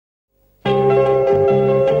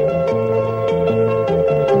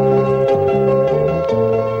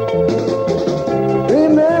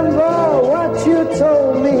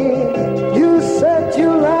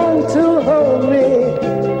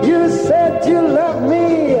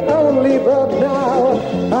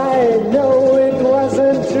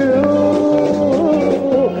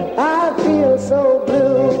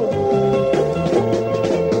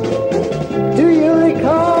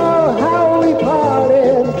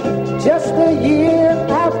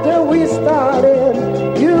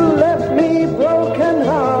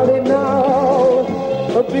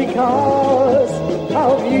because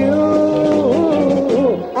of you.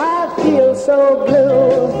 I feel so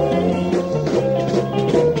blue.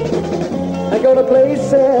 I go to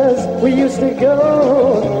places we used to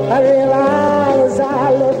go. I realize I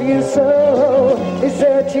love you so. Is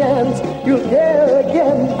there a chance you'll care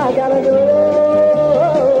again? I gotta know.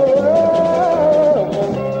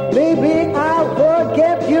 Maybe I'll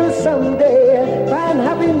forget you someday. Find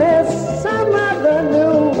happiness some other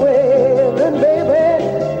new way. Then baby,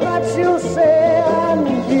 what you'll say and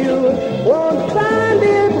you won't find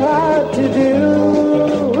it hard to do.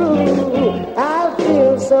 I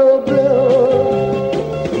feel so blue.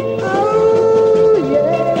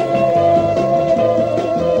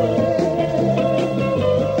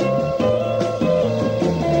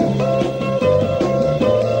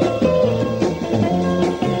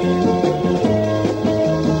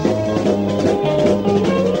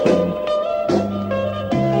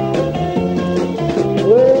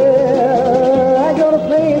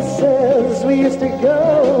 To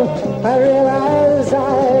go, I realize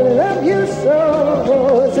I love you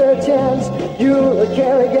so. Is there a chance you'll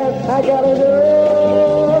care again? I gotta know.